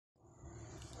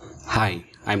Hi,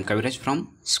 I am Kaviraj from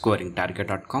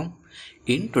scoringtarget.com.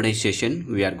 In today's session,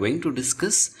 we are going to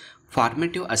discuss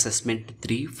Formative Assessment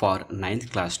 3 for 9th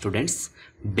class students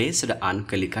based on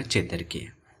ಕಲಿಕಾ ಚೇತರಿಕೆ.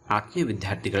 ಆತ್ಮೀಯ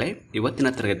ವಿದ್ಯಾರ್ಥಿಗಳೇ,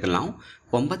 ಇವತ್ತಿನ ತರಗತಿಯಲ್ಲಿ ನಾವು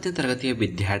 9ನೇ ತರಗತಿಯ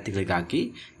ವಿದ್ಯಾರ್ಥಿಗಳಿಗಾಗಿ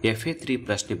FA3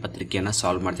 ಪ್ರಶ್ನೆ ಪತ್ರಿಕೆಯನ್ನು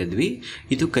ಸಾಲ್ವ್ ಮಾಡ್ತಿದ್ವಿ.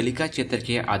 ಇದು ಕಲಿಕಾ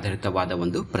ಚೇತರಿಕೆಯ ಆಧಾರಿತವಾದ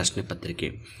ಒಂದು ಪ್ರಶ್ನೆ ಪತ್ರಿಕೆ.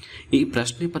 ಈ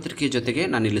ಪ್ರಶ್ನೆ ಪತ್ರಿಕೆಯ ಜೊತೆಗೆ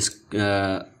ನಾನು ಇಲ್ಲಿ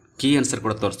ಕೀ ಆನ್ಸರ್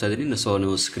ಕೂಡ ತೋರಿಸ್ತಾ ಇದ್ದೀನಿ. ಸೊ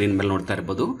ನೀವು ಸ್ಕ್ರೀನ್ ಮೇಲೆ ನೋಡ್ತಾ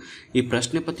ಇರ್ಬೋದು. ಈ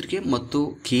ಪ್ರಶ್ನೆ ಪತ್ರಿಕೆ ಮತ್ತು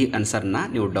ಕೀ ಆನ್ಸರ್ನ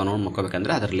ನೀವು ಡೌನ್ಲೋಡ್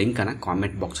ಮಾಡ್ಕೋಬೇಕಂದ್ರೆ ಅದರ ಲಿಂಕನ್ನು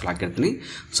ಕಾಮೆಂಟ್ ಬಾಕ್ಸಲ್ಲಿ ಹಾಕಿರ್ತೀನಿ.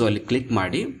 ಸೊ ಅಲ್ಲಿ ಕ್ಲಿಕ್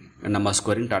ಮಾಡಿ ನಮ್ಮ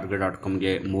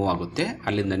scoringtarget.comಗೆ ಮೂವ್ ಆಗುತ್ತೆ.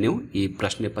 ಅಲ್ಲಿಂದ ನೀವು ಈ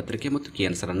ಪ್ರಶ್ನೆ ಪತ್ರಿಕೆ ಮತ್ತು ಕೀ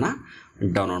ಆನ್ಸರನ್ನು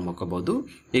ಡೌನ್ಲೋಡ್ ಮಾಡ್ಕೋಬೋದು.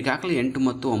 ಈಗಾಗಲೇ 8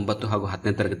 ಮತ್ತು 9 ಹಾಗೂ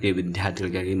 10ನೇ ತರಗತಿಯ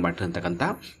ವಿದ್ಯಾರ್ಥಿಗಳಿಗಾಗಿ ಮಾಡಿರ್ತಕ್ಕಂಥ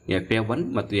FA1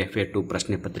 ಮತ್ತು FA2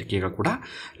 ಪ್ರಶ್ನೆ ಪತ್ರಿಕೆಗಳು ಕೂಡ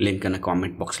ಲಿಂಕನ್ನು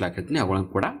ಕಾಮೆಂಟ್ ಬಾಕ್ಸಲ್ಲಿ ಹಾಕಿರ್ತೀನಿ.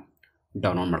 ಅವುಗಳನ್ನು ಕೂಡ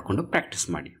ಡೌನ್ಲೋಡ್ ಮಾಡಿಕೊಂಡು ಪ್ರಾಕ್ಟೀಸ್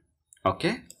ಮಾಡಿ.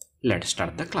 Okay, let's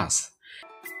start the class.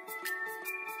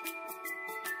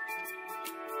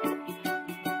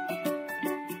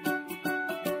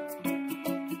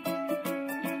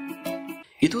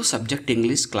 ಇದು subject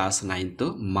English class 9th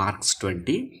marks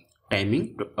 20 timing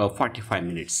 45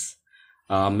 minutes.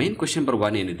 Main question number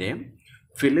 1 ಏನಿದೆ,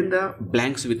 fill in the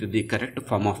blanks with the correct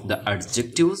form of the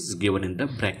adjectives given in the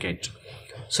bracket.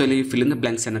 So ಇಲ್ಲಿ fill in the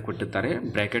blanks ಅನ್ನು ಕೊಟ್ಟಿರ್ತಾರೆ.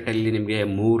 ಬ್ರ್ಯಾಕೆಟಲ್ಲಿ ನಿಮಗೆ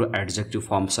 3 adjective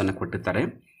forms ಅನ್ನು ಕೊಟ್ಟಿರ್ತಾರೆ.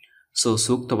 So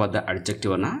ಸೂಕ್ತವಾದ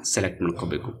ಅಡ್ಜೆಕ್ಟಿವನ್ನು select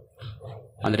ಮಾಡ್ಕೋಬೇಕು.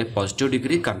 ಅಂದರೆ ಪಾಸಿಟಿವ್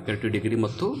ಡಿಗ್ರಿ, ಕಂಪೇರಿಟಿವ್ ಡಿಗ್ರಿ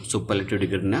ಮತ್ತು ಸೂಪರ್ಲೇಟಿವ್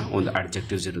ಡಿಗ್ರಿನ ಒಂದು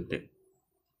ಅಡ್ಜೆಕ್ಟಿವ್ಸ್ ಇರುತ್ತೆ.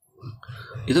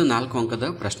 ಇದು 4 ಅಂಕದ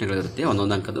ಪ್ರಶ್ನೆಗಳಿರುತ್ತೆ.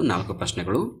 ಒಂದೊಂದು ಅಂಕದ 4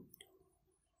 ಪ್ರಶ್ನೆಗಳು.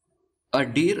 ಅ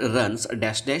Deere runs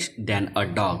dash dash than a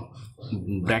dog.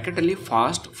 ಬ್ರ್ಯಾಕೆಟಲ್ಲಿ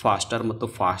fast, faster ಮತ್ತು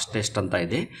ಫಾಸ್ಟೆಸ್ಟ್ ಅಂತ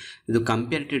ಇದೆ. ಇದು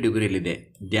ಕಂಪೇರಿಟಿವ್ ಡಿಗ್ರಿಯಲ್ಲಿದೆ.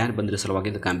 ದ್ಯಾನ್ ಬಂದಿರೋ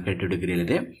ಸಲುವಾಗಿ ಇದು ಕಂಪೇರಿಟಿವ್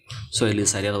ಡಿಗ್ರಿಯಲ್ಲಿದೆ. ಸೊ ಇಲ್ಲಿ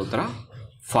ಸರಿಯಾದ ಉತ್ತರ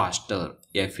ಫಾಸ್ಟರ್,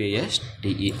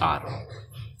 FASTER.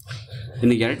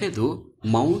 ಇನ್ನು ಎರಡನೇದು,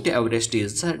 Mount Everest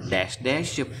is a dash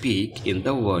dash peak in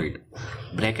the world.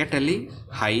 ಬ್ರ್ಯಾಕೆಟಲ್ಲಿ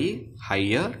high,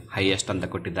 higher, highest ಅಂತ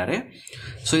ಕೊಟ್ಟಿದ್ದಾರೆ.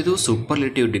 ಸೊ ಇದು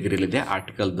ಸೂಪರ್ಲೇಟಿವ್ ಡಿಗ್ರಿಲಿದೆ.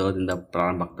 ಆರ್ಟಿಕಲ್ ದಿಂದ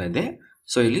ಪ್ರಾರಂಭ ಆಗ್ತಾ ಇದೆ.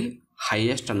 ಸೊ ಇಲ್ಲಿ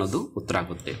ಹೈಯೆಸ್ಟ್ ಅನ್ನೋದು ಉತ್ತರ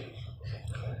ಆಗುತ್ತೆ.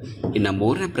 ಇನ್ನು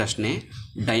ಮೂರನೇ ಪ್ರಶ್ನೆ,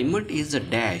 diamond is a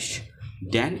dash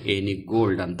than any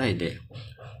gold ಅಂತ ಇದೆ.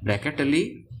 ಬ್ರ್ಯಾಕೆಟಲ್ಲಿ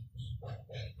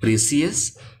precious,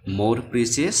 more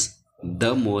precious,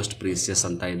 the most precious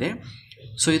ಅಂತ ಇದೆ.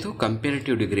 ಸೊ ಇದು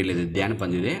ಕಂಪೇರಿಟಿವ್ ಡಿಗ್ರಿಯಲ್ಲಿದೆ, ಧ್ಯಾನ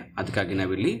ಬಂದಿದೆ. ಅದಕ್ಕಾಗಿ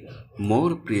ನಾವಿಲ್ಲಿ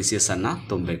ಮೋರ್ ಪ್ರೀಸಿಯಸ್ ಅನ್ನು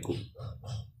ತುಂಬಬೇಕು.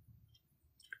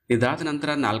 ಇದಾದ ನಂತರ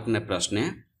 4ನೇ ಪ್ರಶ್ನೆ,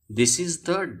 this is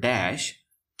the dash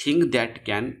thing that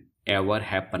can ever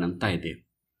happen ಅಂತ ಇದೆ.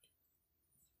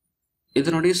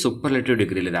 ಇದು ನೋಡಿ ಸೂಪರ್ಲೇಟಿವ್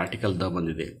ಡಿಗ್ರಿಯಲ್ಲಿದೆ, ಆರ್ಟಿಕಲ್ ದ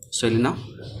ಬಂದಿದೆ. ಸೊ ಇಲ್ಲಿ ನಾವು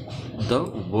ದ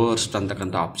ವರ್ಸ್ಟ್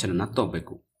ಅಂತಕ್ಕಂಥ ಆಪ್ಷನನ್ನು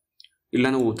ತಗೋಬೇಕು. ಇಲ್ಲ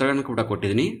ನಾವು ಉತ್ತರಗಳನ್ನು ಕೂಡ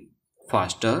ಕೊಟ್ಟಿದ್ದೀನಿ.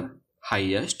 ಫಾಸ್ಟರ್,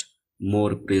 ಹೈಯೆಸ್ಟ್,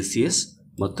 ಮೋರ್ ಪ್ರೀಸಿಯಸ್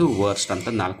ಮತ್ತು ವರ್ಸ್ಟ್ ಅಂತ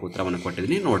 4 ಉತ್ತರವನ್ನು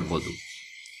ಕೊಟ್ಟಿದ್ದೀನಿ, ನೋಡ್ಬೋದು.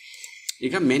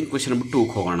 ಈಗ ಮೇನ್ ಕ್ವೆಶ್ಚನ್ ನಂಬರ್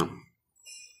 2ಗೆ ಹೋಗೋಣ.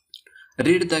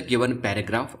 Read the given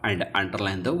paragraph and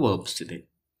underline the verbs ಇದೆ.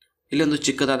 ಇಲ್ಲಿ ಒಂದು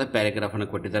ಚಿಕ್ಕದಾದ ಪ್ಯಾರಾಗ್ರಾಫನ್ನು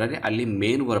ಕೊಟ್ಟಿದ್ದಾರೆ. ಅಲ್ಲಿ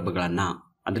ಮೇನ್ ವರ್ಬ್ಗಳನ್ನು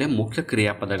ಅಂದರೆ ಮುಖ್ಯ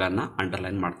ಕ್ರಿಯಾಪದಗಳನ್ನು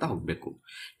ಅಂಡರ್ಲೈನ್ ಮಾಡ್ತಾ ಹೋಗಬೇಕು.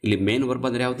 ಇಲ್ಲಿ ಮೇನ್ ವರ್ಬ್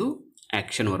ಅಂದರೆ ಯಾವುದು?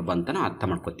 ಆ್ಯಕ್ಷನ್ ವರ್ಬ್ ಅಂತ ನಾವು ಅರ್ಥ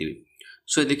ಮಾಡ್ಕೋತೀವಿ.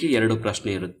 ಸೊ ಇದಕ್ಕೆ 2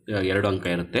 ಪ್ರಶ್ನೆ ಇರುತ್ತೆ, 2 ಅಂಕ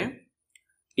ಇರುತ್ತೆ.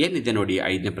 ಏನಿದೆ ನೋಡಿ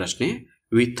 5ನೇ ಪ್ರಶ್ನೆ,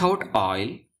 without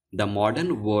oil the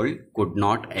modern world could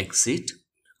not exist.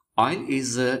 Oil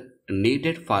is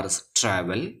needed for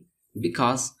travel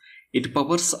because it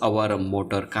powers our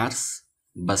motor cars,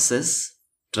 buses,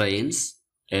 trains,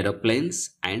 aeroplanes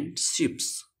and ships.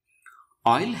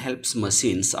 Oil helps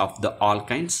machines of all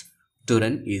kinds to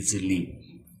run easily.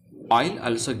 Oil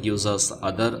also gives us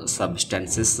other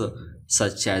substances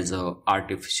such as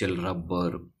artificial rubber,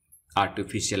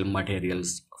 artificial materials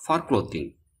for clothing.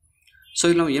 So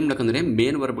ಇಲ್ಲಿ ನಾವು ಏನು ಮಾಡಬೇಕಂದ್ರೆ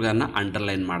main ವರ್ಬ್ಗಳನ್ನು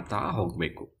underline ಮಾಡ್ತಾ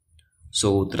ಹೋಗಬೇಕು. So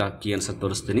ಉತ್ತರ key answer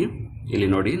ತೋರಿಸ್ತೀನಿ. ಇಲ್ಲಿ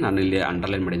ನೋಡಿ, ನಾನು ಇಲ್ಲಿ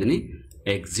ಅಂಡರ್ಲೈನ್ ಮಾಡಿದ್ದೀನಿ.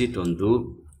 ಎಕ್ಸಿಟ್ ಒಂದು,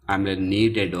 ಆಮೇಲೆ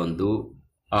ನೀಡೆಡ್ ಒಂದು,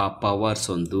 ಪವರ್ಸ್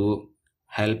ಒಂದು,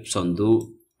 ಹೆಲ್ಪ್ಸ್ ಒಂದು,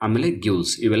 ಆಮೇಲೆ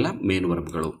ಗಿವ್ಸ್, ಇವೆಲ್ಲ ಮೇನ್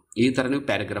ವರ್ಬ್ಗಳು. ಈ ಥರ ನೀವು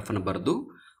ಪ್ಯಾರಾಗ್ರಾಫನ್ನು ಬರೆದು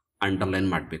ಅಂಡರ್ಲೈನ್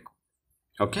ಮಾಡಬೇಕು.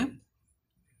 Okay,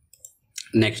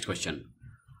 next question,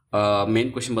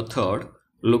 main question number 3,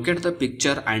 look at the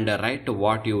picture and right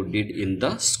what you did in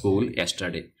the school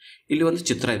yesterday. ಇಲ್ಲಿ ಒಂದು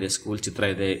ಚಿತ್ರ ಇದೆ, ಸ್ಕೂಲ್ ಚಿತ್ರ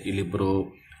ಇದೆ. ಇಲ್ಲಿಬ್ಬರು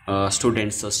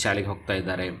ಸ್ಟೂಡೆಂಟ್ಸ್ ಶಾಲೆಗೆ ಹೋಗ್ತಾ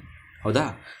ಇದ್ದಾರೆ, ಹೌದಾ?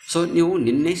 ಸೊ ನೀವು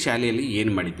ನಿನ್ನೆ ಶಾಲೆಯಲ್ಲಿ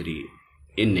ಏನು ಮಾಡಿದಿರಿ?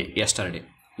 ಎಸ್ಟರ್ಡೇ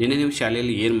ನಿನ್ನೆ ನೀವು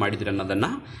ಶಾಲೆಯಲ್ಲಿ ಏನು ಮಾಡಿದಿರಿ ಅನ್ನೋದನ್ನು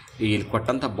ಇಲ್ಲಿ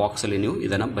ಕೊಟ್ಟಂಥ ಬಾಕ್ಸಲ್ಲಿ ನೀವು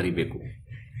ಇದನ್ನು ಬರೀಬೇಕು.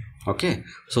 ಓಕೆ,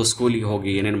 ಸೊ ಸ್ಕೂಲಿಗೆ ಹೋಗಿ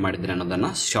ಏನೇನು ಮಾಡಿದ್ರಿ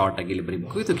ಅನ್ನೋದನ್ನು ಶಾರ್ಟಾಗಿ ಇಲ್ಲಿ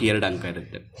ಬರೀಬೇಕು. ಇದಕ್ಕೆ 2 ಅಂಕ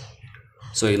ಇರುತ್ತೆ.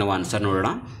 ಸೊ ಈಗ ನಾವು ಆನ್ಸರ್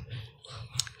ನೋಡೋಣ.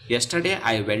 Yesterday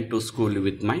I went to school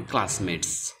with my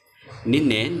classmates.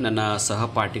 ನಿನ್ನೆ ನನ್ನ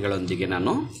ಸಹಪಾಠಿಗಳೊಂದಿಗೆ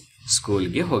ನಾನು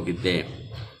ಸ್ಕೂಲ್ಗೆ ಹೋಗಿದ್ದೆ.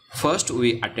 First we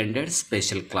attended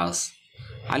special class.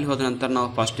 ಅಲ್ಲಿ ಹೋದ ನಂತರ ನಾವು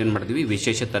ಫಸ್ಟ್ ಏನು ಮಾಡಿದ್ವಿ?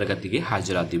 ವಿಶೇಷ ತರಗತಿಗೆ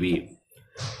ಹಾಜರಾದ್ವಿ.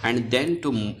 And then to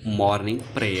morning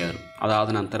prayer. ಅದಾದ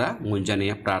ನಂತರ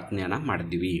ಮುಂಜಾನೆಯ ಪ್ರಾರ್ಥನೆಯನ್ನು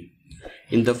ಮಾಡಿದ್ವಿ.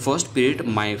 In the first period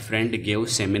my friend gave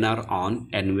seminar on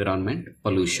environment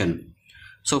pollution.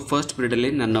 So first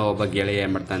ಪೀರಿಯಡಲ್ಲಿ ನನ್ನ ಒಬ್ಬ ಗೆಳೆಯ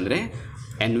ಏನು ಮಾಡ್ತಾ ಅಂದರೆ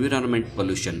ಎನ್ವಿರಾನ್ಮೆಂಟ್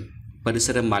ಪೊಲ್ಯೂಷನ್,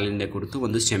 ಪರಿಸರ ಮಾಲಿನ್ಯ ಕುರಿತು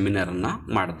ಒಂದು ಸೆಮಿನಾರನ್ನು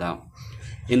ಮಾಡ್ದ.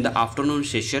 In the afternoon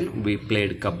session we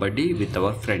played kabaddi with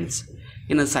our friends.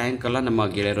 ಇನ್ನು ಸಾಯಂಕಾಲ ನಮ್ಮ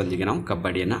ಗೆಳೆಯರೊಂದಿಗೆ ನಾವು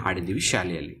ಕಬಡ್ಡಿಯನ್ನು ಆಡಿದ್ದೀವಿ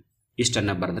ಶಾಲೆಯಲ್ಲಿ.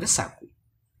 ಇಷ್ಟನ್ನು ಬರೆದ್ರೆ ಸಾಕು.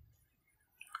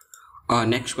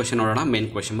 ನೆಕ್ಸ್ಟ್ ಕ್ವೆಶನ್ ನೋಡೋಣ. Main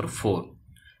question number 4.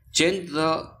 Change the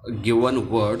given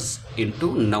words into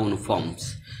noun forms.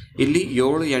 ಇಲ್ಲಿ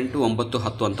 7, 8, 9,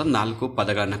 10 ಅಂತ 4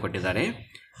 ಪದಗಳನ್ನು ಕೊಟ್ಟಿದ್ದಾರೆ.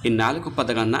 ಈ 4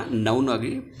 ಪದಗಳನ್ನು ನೌನ್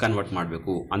ಆಗಿ ಕನ್ವರ್ಟ್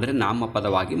ಮಾಡಬೇಕು, ಅಂದರೆ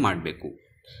ನಾಮಪದವಾಗಿ ಮಾಡಬೇಕು.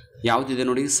 ಯಾವುದಿದೆ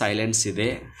ನೋಡಿ, ಸೈಲೆನ್ಸ್ ಇದೆ,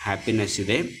 ಹ್ಯಾಪಿನೆಸ್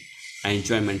ಇದೆ,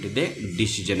 ಎಂಜಾಯ್ಮೆಂಟ್ ಇದೆ,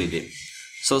 ಡಿಸಿಷನ್ ಇದೆ.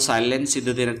 ಸೊ ಸೈಲೆನ್ಸ್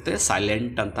ಇದ್ದದ್ದು ಏನಾಗುತ್ತೆ,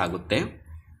 ಸೈಲೆಂಟ್ ಅಂತ ಆಗುತ್ತೆ.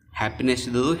 ಹ್ಯಾಪಿನೆಸ್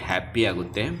ಇದ್ದದ್ದು ಹ್ಯಾಪಿ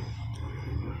ಆಗುತ್ತೆ.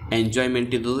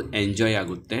 ಎಂಜಾಯ್ಮೆಂಟ್ ಇದ್ದದ್ದು ಎಂಜಾಯ್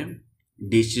ಆಗುತ್ತೆ.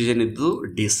 ಡಿಸಿಷನ್ ಇದ್ದು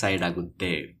ಡಿಸೈಡ್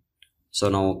ಆಗುತ್ತೆ. ಸೊ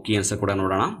ನಾವು ಕೀ ಆನ್ಸರ್ ಕೂಡ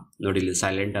ನೋಡೋಣ. ನೋಡಿ, ಇಲ್ಲಿ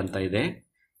ಸೈಲೆಂಟ್ ಅಂತ ಇದೆ,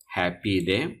 ಹ್ಯಾಪಿ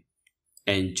ಇದೆ,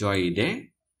 ಎಂಜಾಯ್ ಇದೆ,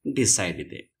 ಡಿಸೈಡ್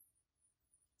ಇದೆ.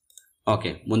 ಓಕೆ,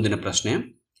 ಮುಂದಿನ ಪ್ರಶ್ನೆ.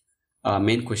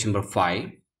 Main question number 5.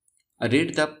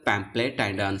 Read the pamphlet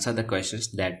and answer the questions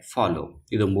that follow.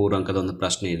 ಇದು 3 ಅಂಕದ ಒಂದು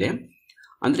ಪ್ರಶ್ನೆ ಇದೆ.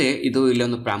 ಅಂದರೆ ಇದು ಇಲ್ಲಿ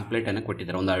ಒಂದು ಪ್ಯಾಂಪ್ಲೆಟನ್ನು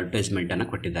ಕೊಟ್ಟಿದ್ದಾರೆ, ಒಂದು ಅಡ್ವರ್ಟೈಸ್ಮೆಂಟನ್ನು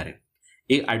ಕೊಟ್ಟಿದ್ದಾರೆ.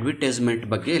 ಈ ಅಡ್ವರ್ಟೈಸ್ಮೆಂಟ್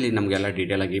ಬಗ್ಗೆ ಇಲ್ಲಿ ನಮಗೆಲ್ಲ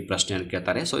ಡೀಟೇಲ್ ಆಗಿ ಪ್ರಶ್ನೆಯನ್ನು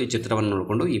ಕೇಳ್ತಾರೆ. ಸೊ ಈ ಚಿತ್ರವನ್ನು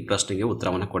ನೋಡಿಕೊಂಡು ಈ ಪ್ರಶ್ನೆಗೆ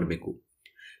ಉತ್ತರವನ್ನು ಕೊಡಬೇಕು.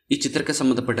 ಈ ಚಿತ್ರಕ್ಕೆ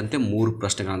ಸಂಬಂಧಪಟ್ಟಂತೆ 3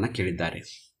 ಪ್ರಶ್ನೆಗಳನ್ನು ಕೇಳಿದ್ದಾರೆ.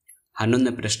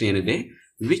 11ನೇ ಪ್ರಶ್ನೆ ಏನಿದೆ,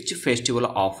 which festival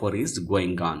offer is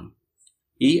going on.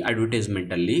 ಈ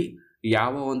ಅಡ್ವರ್ಟೈಸ್ಮೆಂಟಲ್ಲಿ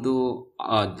ಯಾವ ಒಂದು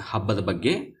ಹಬ್ಬದ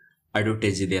ಬಗ್ಗೆ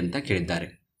ಅಡ್ವರ್ಟೈಸ್ ಇದೆ ಅಂತ ಕೇಳಿದ್ದಾರೆ.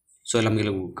 ಸೊ ನಮಗೆ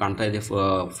ಕಾಣ್ತಾ ಇದೆ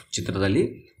ಚಿತ್ರದಲ್ಲಿ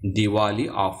ದಿವಾಲಿ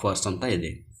ಆಫರ್ಸ್ ಅಂತ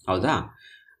ಇದೆ, ಹೌದಾ.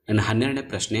 ಇನ್ನು 12ನೇ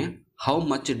ಪ್ರಶ್ನೆ, how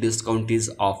much discount is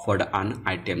offered on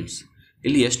items.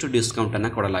 ಇಲ್ಲಿ ಎಷ್ಟು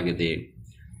ಡಿಸ್ಕೌಂಟನ್ನು ಕೊಡಲಾಗಿದೆ,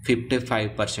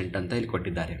 55% ಅಂತ ಇಲ್ಲಿ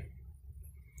ಕೊಟ್ಟಿದ್ದಾರೆ.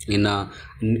 ಇನ್ನು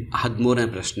 13ನೇ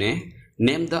ಪ್ರಶ್ನೆ,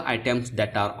 name the items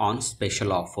that are on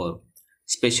special offer.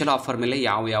 Special offer ಮೇಲೆ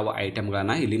ಯಾವ ಯಾವ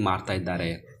ಐಟಮ್ಗಳನ್ನು ಇಲ್ಲಿ ಮಾರ್ತಾ ಇದ್ದಾರೆ.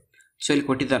 ಸೊ ಇಲ್ಲಿ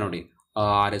ಕೊಟ್ಟಿದ್ದಾರೆ ನೋಡಿ,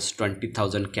 RS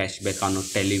 20,000 cash back on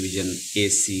television,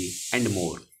 AC and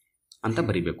more ಅಂತ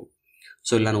ಬರೀಬೇಕು.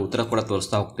 ಸೊ ಇಲ್ಲಿ ನಾನು ಉತ್ತರ ಕೂಡ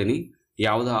ತೋರಿಸ್ತಾ ಹೋಗ್ತೀನಿ.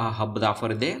 ಯಾವುದು ಹಬ್ಬದ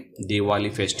ಆಫರ್ ಇದೆ,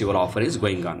 Diwali festival offer is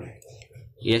going on.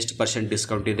 ಎಷ್ಟು ಪರ್ಸೆಂಟ್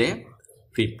ಡಿಸ್ಕೌಂಟ್ ಇದೆ,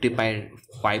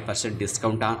 55%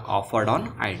 discount on offered on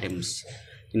items.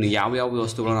 ಇನ್ನು ಯಾವ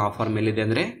ವಸ್ತುಗಳನ್ನು ಆಫರ್ ಮೇಲಿದೆ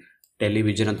ಅಂದರೆ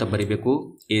ಟೆಲಿವಿಷನ್ ಅಂತ ಬರೀಬೇಕು,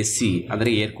 AC ಅಂದರೆ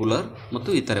ಏರ್ ಕೂಲರ್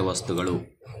ಮತ್ತು ಇತರೆ ವಸ್ತುಗಳು,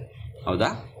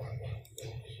 ಹೌದಾ.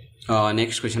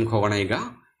 ನೆಕ್ಸ್ಟ್ ಕ್ವೆಶನ್ಗೆ ಹೋಗೋಣ. ಈಗ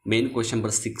main question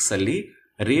number 6ಅಲ್ಲಿ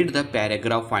read the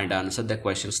paragraph and answer the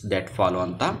questions that follow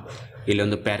ಅಂತ ಇಲ್ಲಿ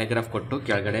ಒಂದು ಪ್ಯಾರಾಗ್ರಾಫ್ ಕೊಟ್ಟು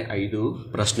ಕೆಳಗಡೆ 5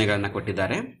 ಪ್ರಶ್ನೆಗಳನ್ನು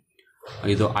ಕೊಟ್ಟಿದ್ದಾರೆ.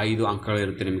 ಇದು 5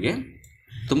 ಅಂಕಗಳಿರುತ್ತೆ. ನಿಮಗೆ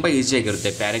ತುಂಬ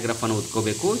ಈಸಿಯಾಗಿರುತ್ತೆ. ಪ್ಯಾರಾಗ್ರಾಫನ್ನು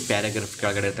ಓದ್ಕೋಬೇಕು, ಪ್ಯಾರಾಗ್ರಾಫ್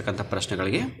ಕೆಳಗಡೆ ಇರ್ತಕ್ಕಂಥ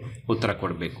ಪ್ರಶ್ನೆಗಳಿಗೆ ಉತ್ತರ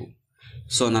ಕೊಡಬೇಕು.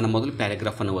 ಸೊ ನಾನು ಮೊದಲು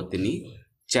ಪ್ಯಾರಾಗ್ರಾಫನ್ನು ಓದ್ತೀನಿ.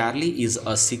 Charlie is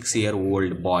a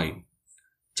 6-year-old bye.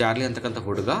 Charlie ಅಂತಕ್ಕಂಥ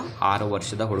ಹುಡುಗ 6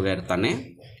 ವರ್ಷದ ಹುಡುಗ ಇರ್ತಾನೆ.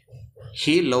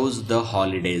 He loves the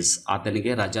holidays.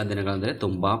 ಆತನಿಗೆ ರಜಾ ದಿನಗಳಂದರೆ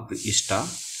ತುಂಬ ಇಷ್ಟ.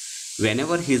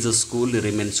 Whenever he's school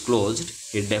remains closed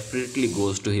he definitely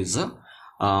goes to his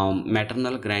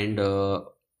maternal grand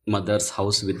mother's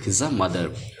house with his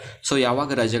mother. So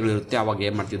ಯಾವಾಗ ರಜೆಗಳಿರುತ್ತೆ ಆವಾಗ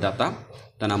ಏನು ಮಾಡ್ತಿದ್ದ ಆತ,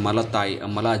 ತನ್ನ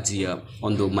ಮಲ ಅಜ್ಜಿಯ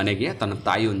ಒಂದು ಮನೆಗೆ ತನ್ನ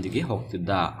ತಾಯಿಯೊಂದಿಗೆ ಹೋಗ್ತಿದ್ದ.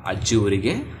 ಅಜ್ಜಿ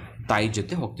ಊರಿಗೆ ತಾಯಿ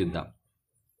ಜೊತೆ ಹೋಗ್ತಿದ್ದ.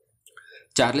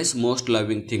 ಚಾರ್ಲಿಸ್ most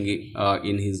loving thing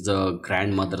in his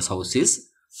grand mother's house is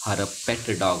her pet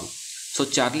dog. So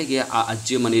ಚಾರ್ಲಿಗೆ ಆ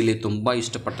ಅಜ್ಜಿಯ ಮನೆಯಲ್ಲಿ ತುಂಬ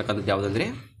ಇಷ್ಟಪಡ್ತಕ್ಕಂಥದ್ದು ಯಾವುದಂದರೆ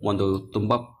ಒಂದು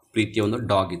ತುಂಬ ಪ್ರೀತಿಯ ಒಂದು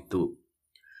ಡಾಗ್ ಇತ್ತು.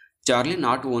 Charlie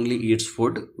not only eats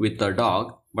food with a dog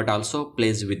but also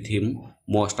place with him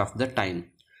most of the time.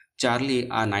 Charlie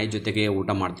ಆ ನಾಯಿ ಜೊತೆಗೆ ಊಟ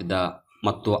ಮಾಡ್ತಿದ್ದ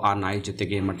ಮತ್ತು ಆ ನಾಯಿ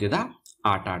ಜೊತೆಗೆ ಏನು ಮಾಡ್ತಿದ್ದ,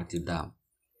 ಆಟ ಆಡ್ತಿದ್ದ.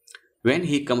 When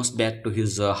he comes back to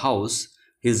his house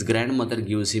his grand mother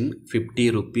gives him 50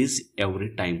 rupees every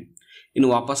time. ಇನ್ನು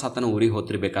ವಾಪಸ್ ಆತನ ಊರಿಗೆ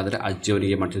ಹೋಗ್ತಿರ್ಬೇಕಾದ್ರೆ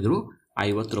ಅಜ್ಜಿಯವನಿಗೆ ಮಾಡ್ತಿದ್ರು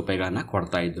 50 ರೂಪಾಯಿಗಳನ್ನು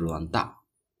ಕೊಡ್ತಾಯಿದ್ರು ಅಂತ.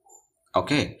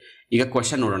 ಓಕೆ, ಈಗ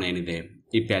ಕ್ವಶನ್ ನೋಡೋಣ ಏನಿದೆ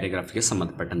ಈ ಪ್ಯಾರಾಗ್ರಾಫ್ಗೆ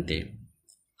ಸಂಬಂಧಪಟ್ಟಂತೆ.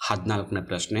 14ನೇ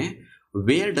ಪ್ರಶ್ನೆ,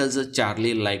 where does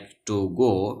Charlie like to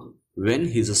go when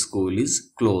his school is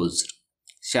closed.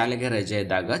 ಶಾಲೆಗೆ ರಜೆ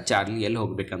ಇದ್ದಾಗ ಚಾರ್ಲಿ ಎಲ್ಲಿ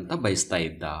ಹೋಗ್ಬೇಕಂತ ಬಯಸ್ತಾ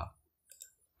ಇದ್ದ.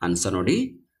 ಆನ್ಸರ್ ನೋಡಿ,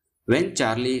 when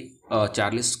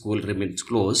Charlie school remains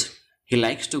closed he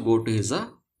likes to go to his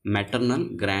maternal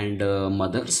grand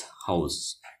mother's house.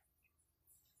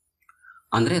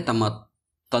 ಅಂದರೆ ತಮ್ಮ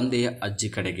ತಂದೆಯ ಅಜ್ಜಿ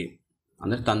ಕಡೆಗೆ,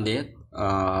 ಅಂದರೆ ತಂದೆಯ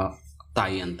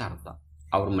ತಾಯಿ ಅಂತ ಅರ್ಥ,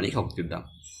 ಅವ್ರ ಮನೆಗೆ ಹೋಗ್ತಿದ್ದ.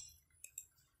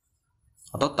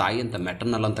 ಅಥವಾ ತಾಯಿ ಅಂತ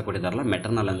ಮೆಟರ್ನಲ್ ಅಂತ ಕೊಟ್ಟಿದ್ದಾರಲ್ಲ,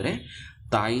 ಮೆಟರ್ನಲ್ ಅಂದರೆ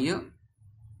ತಾಯಿಯ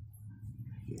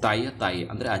ತಾಯಿ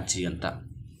ಅಂದರೆ ಅಜ್ಜಿ ಅಂತ.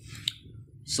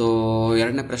 ಸೊ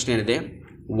 2ನೇ ಪ್ರಶ್ನೆ ಏನಿದೆ,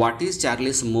 what is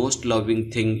ಚಾರ್ಲಿಸ್ most loving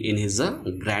thing in his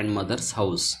grand mother's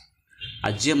house.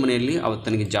 ಅಜ್ಜಿಯ ಮನೆಯಲ್ಲಿ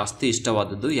ಅವತ್ತನಿಗೆ ಜಾಸ್ತಿ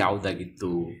ಇಷ್ಟವಾದದ್ದು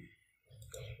ಯಾವುದಾಗಿತ್ತು.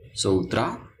 ಸೊ ಉತ್ತರ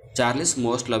ಚಾರ್ಲಿಸ್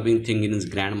most loving thing in is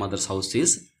grand mother's house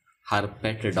is her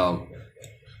pet dog.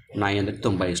 ನಾಯಿ ಅಂದರೆ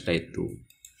ತುಂಬ ಇಷ್ಟ ಇತ್ತು.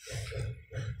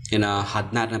 ಇನ್ನು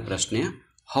 16ನೇ ಪ್ರಶ್ನೆ,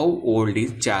 ಹೌ ಓಲ್ಡ್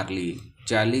ಈಸ್ ಚಾರ್ಲಿ?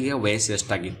 ಚಾರ್ಲಿಗೆ ವಯಸ್ಸು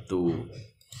ಎಷ್ಟಾಗಿತ್ತು?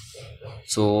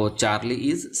 So Charlie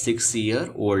is 6 year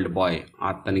old ಬಾಯ್.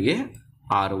 ಆತನಿಗೆ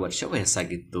 6 ವರ್ಷ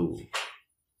ವಯಸ್ಸಾಗಿತ್ತು.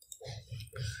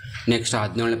 ನೆಕ್ಸ್ಟ್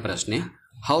 17ನೇ ಪ್ರಶ್ನೆ,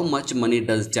 how much money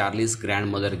does ಚಾರ್ಲಿಸ್ grand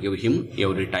mother give him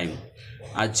every time?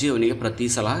 ಅಜ್ಜಿ ಅವನಿಗೆ ಪ್ರತಿ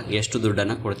ಸಲ ಎಷ್ಟು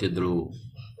ದುಡ್ಡನ್ನು ಕೊಡ್ತಿದ್ರು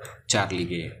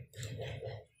ಚಾರ್ಲಿಗೆ?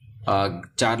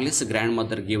 ಚಾರ್ಲಿಸ್ grand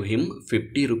mother give him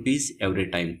 50 rupees every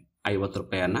time. 50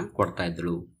 ರೂಪಾಯಿಯನ್ನು ಕೊಡ್ತಾ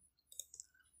ಇದ್ದಳು.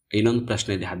 ಇನ್ನೊಂದು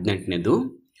ಪ್ರಶ್ನೆ ಇದೆ 18ನೇದು,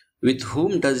 with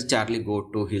whom does Charlie go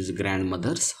to his grand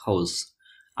mother's house?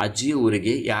 ಅಜ್ಜಿಯ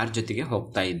ಊರಿಗೆ ಯಾರ ಜೊತೆಗೆ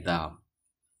ಹೋಗ್ತಾ ಇದ್ದ?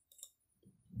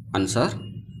 Answer,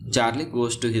 Charlie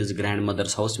goes to his grand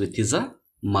mother's house with his a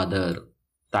mother.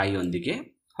 ತಾಯಿಯೊಂದಿಗೆ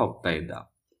ಹೋಗ್ತಾ ಇದ್ದ.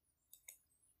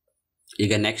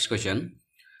 ಈಗ next question,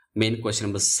 main question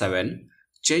number 7,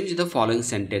 change the following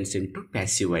sentence in to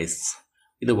passive voice.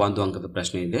 ಇದು 1 ಅಂಕದ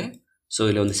ಪ್ರಶ್ನೆ ಇದೆ. ಸೊ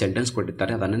ಇಲ್ಲಿ ಒಂದು ಸೆಂಟೆನ್ಸ್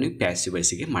ಕೊಟ್ಟಿರ್ತಾರೆ, ಅದನ್ನು ನೀವು ಪ್ಯಾಸಿವ್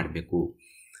ವಾಯ್ಸಿಗೆ ಮಾಡಬೇಕು.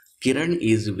 Kiran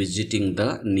is visiting the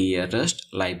nearest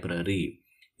library.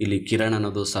 ಇಲ್ಲಿ ಕಿರಣ್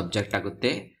ಅನ್ನೋದು ಸಬ್ಜೆಕ್ಟ್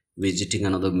ಆಗುತ್ತೆ, ವಿಸಿಟಿಂಗ್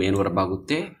ಅನ್ನೋದು ಮೇನ್ ವರ್ಬ್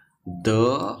ಆಗುತ್ತೆ, ದ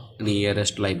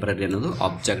ನಿಯರೆಸ್ಟ್ ಲೈಬ್ರರಿ ಅನ್ನೋದು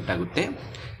ಆಬ್ಜೆಕ್ಟ್ ಆಗುತ್ತೆ.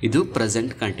 ಇದು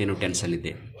ಪ್ರೆಸೆಂಟ್ ಕಂಟಿನ್ಯೂ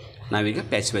ಟೆನ್ಸಲ್ಲಿದೆ. ನಾವೀಗ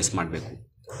ಪ್ಯಾಸಿವ್ ವಾಯ್ಸ್ ಮಾಡಬೇಕು.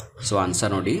 ಸೊ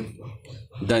ಆನ್ಸರ್ ನೋಡಿ,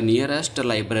 the nearest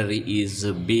library is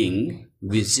being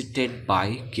visited by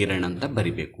Kiran ಅಂತ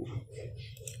ಬರಿಬೇಕು.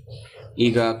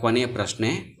 ಈಗ ಕೊನೆಯ ಪ್ರಶ್ನೆ,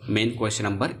 main question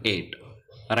number 8,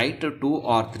 right 2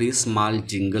 or 3 small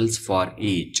jingles for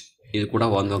each. ಇದು ಕೂಡ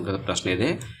 1 ಅಂಕದ ಪ್ರಶ್ನೆ ಇದೆ.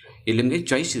 ಇಲ್ಲಿ ನಿಮಗೆ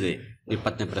ಚಾಯ್ಸ್ ಇದೆ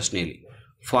 20ನೇ ಪ್ರಶ್ನೆಯಲ್ಲಿ.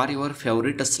 ಫಾರ್ ಯುವರ್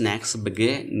ಫೇವ್ರೇಟ್ ಸ್ನ್ಯಾಕ್ಸ್ ಬಗ್ಗೆ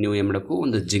ನೀವು ಏನು ಮಾಡಬೇಕು,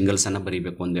 ಒಂದು ಜಿಂಗಲ್ಸನ್ನು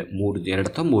ಬರೀಬೇಕು. ಒಂದೇ 2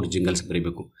 ಅಥವಾ 3 ಜಿಂಗಲ್ಸ್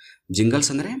ಬರೀಬೇಕು.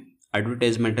 ಜಿಂಗಲ್ಸ್ ಅಂದರೆ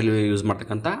ಅಡ್ವರ್ಟೈಸ್ಮೆಂಟಲ್ಲಿ ಯೂಸ್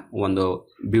ಮಾಡ್ತಕ್ಕಂಥ ಒಂದು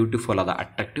ಬ್ಯೂಟಿಫುಲ್ ಆದ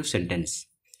ಅಟ್ರಾಕ್ಟಿವ್ ಸೆಂಟೆನ್ಸ್.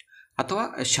 ಅಥವಾ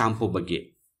ಶಾಂಪೂ ಬಗ್ಗೆ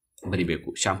ಬರಿಬೇಕು,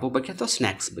 ಶಾಂಪೂ ಬಗ್ಗೆ ಅಥವಾ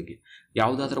ಸ್ನ್ಯಾಕ್ಸ್ ಬಗ್ಗೆ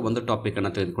ಯಾವುದಾದ್ರೂ ಒಂದು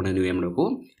ಟಾಪಿಕನ್ನು ತೆಗೆದುಕೊಂಡು ನೀವು ಏನು ಮಾಡಬೇಕು,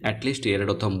 ಅಟ್ಲೀಸ್ಟ್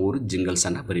 2 ಅಥವಾ 3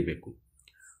 ಜಿಂಗಲ್ಸನ್ನು ಬರಿಬೇಕು.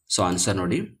 ಸೊ ಆನ್ಸರ್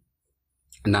ನೋಡಿ,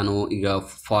 ನಾನು ಈಗ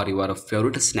ಫಾರ್ ಯುವರ್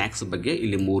ಫೇವ್ರೇಟ್ ಸ್ನ್ಯಾಕ್ಸ್ ಬಗ್ಗೆ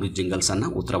ಇಲ್ಲಿ 3 ಜಿಂಗಲ್ಸನ್ನು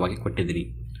ಉತ್ತರವಾಗಿ ಕೊಟ್ಟಿದ್ದೀನಿ.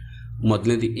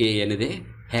 ಮೊದಲನೇದು ಎ ಏನಿದೆ,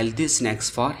 healthy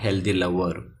snacks for healthy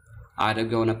lover.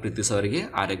 ಆರೋಗ್ಯವನ್ನು ಪ್ರೀತಿಸೋರಿಗೆ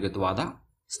ಆರೋಗ್ಯಯುತವಾದ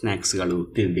ಸ್ನ್ಯಾಕ್ಸ್ಗಳು,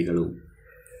 ತಿಂಡಿಗಳು.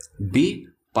 B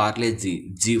Parle G,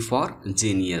 G for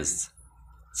genius.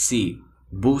 C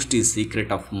Boost is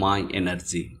secret of my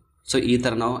energy. So ಈ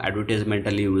ಥರ ನಾವು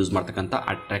ಅಡ್ವರ್ಟೈಸ್ಮೆಂಟಲ್ಲಿ ಯೂಸ್ ಮಾಡ್ತಕ್ಕಂಥ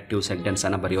ಅಟ್ರಾಕ್ಟಿವ್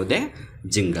ಸೆಂಟೆನ್ಸನ್ನು ಬರೆಯೋದೇ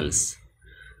ಜಿಂಗಲ್ಸ್.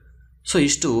 ಸೊ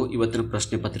ಇಷ್ಟು ಇವತ್ತಿನ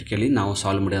ಪ್ರಶ್ನೆ ಪತ್ರಿಕೆಯಲ್ಲಿ ನಾವು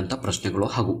ಸಾಲ್ವ್ ಮಾಡಿದಂಥ ಪ್ರಶ್ನೆಗಳು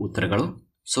ಹಾಗೂ ಉತ್ತರಗಳು.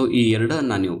 ಸೊ ಈ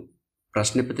ಎರಡನ್ನು ನೀವು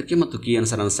ಪ್ರಶ್ನೆ ಪತ್ರಿಕೆ ಮತ್ತು ಕೀ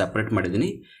ಆನ್ಸರನ್ನು ಸೆಪ್ರೇಟ್ ಮಾಡಿದ್ದೀನಿ.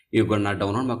 ಇವುಗಳನ್ನ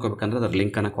ಡೌನ್ಲೋಡ್ ಮಾಡ್ಕೋಬೇಕಂದ್ರೆ ಅದರ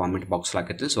ಲಿಂಕನ್ನು ಕಾಮೆಂಟ್ ಬಾಕ್ಸ್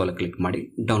ಹಾಕಿರ್ತೀವಿ. ಸೊ ಅಲ್ಲಿ ಕ್ಲಿಕ್ ಮಾಡಿ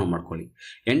ಡೌನ್ಲೋಡ್ ಮಾಡ್ಕೊಳ್ಳಿ.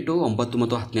 8, 9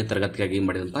 ಮತ್ತು 10ನೇ ತರಗತಿಗಾಗಿ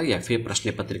ಮಾಡಿದಂಥ FA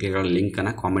ಪ್ರಶ್ನೆ ಪತ್ರಿಕೆಗಳ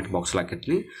ಲಿಂಕನ್ನು ಕಾಮೆಂಟ್ ಬಾಕ್ಸ್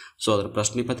ಹಾಕಿರ್ತೀನಿ. ಸೊ ಅದರ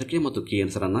ಪ್ರಶ್ನೆ ಪತ್ರಿಕೆ ಮತ್ತು ಕೀ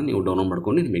ಆನ್ಸರನ್ನು ನೀವು ಡೌನ್ಲೋಡ್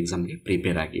ಮಾಡ್ಕೊಂಡು ನಿಮ್ಮ ಎಕ್ಸಾಮ್ಗೆ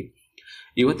ಪ್ರಿಪೇರ್ ಆಗಿ.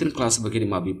 ಇವತ್ತಿನ ಕ್ಲಾಸ್ ಬಗ್ಗೆ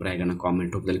ನಿಮ್ಮ ಅಭಿಪ್ರಾಯಗಳನ್ನು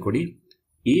ಕಾಮೆಂಟ್ ರೂಪದಲ್ಲಿ ಕೊಡಿ.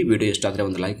 ಈ ವಿಡಿಯೋ ಇಷ್ಟ ಆದರೆ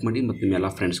ಒಂದು ಲೈಕ್ ಮಾಡಿ ಮತ್ತು ನಿಮ್ಮ ಎಲ್ಲ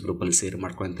ಫ್ರೆಂಡ್ಸ್ ಗ್ರೂಪಲ್ಲಿ ಶೇರ್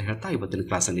ಮಾಡ್ಕೊಳ್ಳಿ ಅಂತ ಹೇಳ್ತಾ ಇವತ್ತಿನ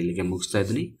ಕ್ಲಾಸನ್ನು ಇಲ್ಲಿಗೆ ಮುಗಿಸ್ತಾ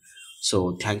ಇದ್ದೀನಿ. So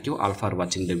thank you all for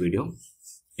watching the video.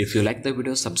 If you like the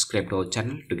video, subscribe to our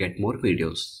channel to get more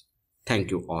videos. Thank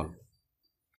you all.